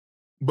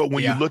But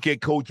when you Yeah. look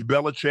at Coach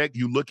Belichick,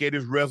 you look at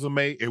his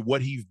resume and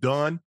what he's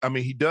done. I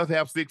mean, he does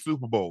have 6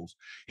 Super Bowls.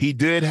 He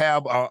did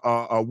have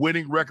a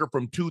winning record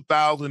from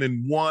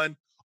 2001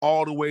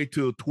 all the way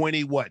to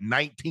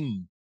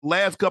 19.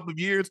 Last couple of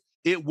years,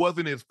 it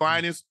wasn't his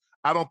finest.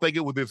 I don't think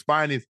it was his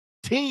finest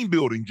team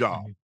building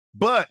job. Mm-hmm.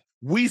 But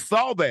we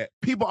saw that.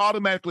 People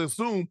automatically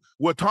assume,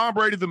 well, Tom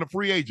Brady's in a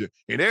free agent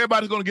and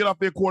everybody's going to get off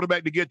their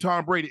quarterback to get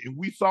Tom Brady. And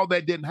we saw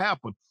that didn't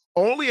happen.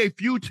 Only a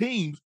few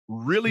teams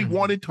really Mm-hmm.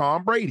 wanted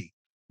Tom Brady.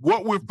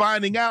 What we're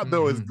finding out,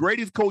 though, as Mm-hmm. great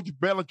as Coach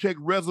Belichick's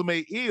resume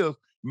is,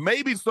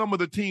 maybe some of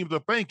the teams are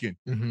thinking,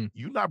 Mm-hmm.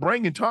 you're not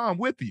bringing Tom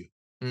with you.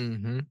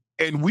 Mm-hmm.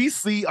 And we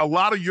see a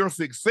lot of your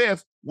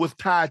success was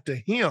tied to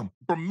him.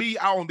 From me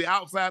on the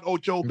outside,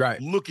 Ocho,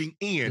 Right. looking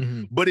in.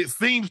 Mm-hmm. But it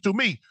seems to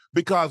me,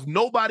 because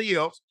nobody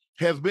else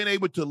has been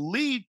able to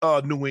lead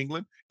New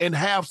England and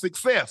have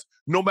success,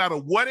 no matter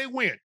what it went.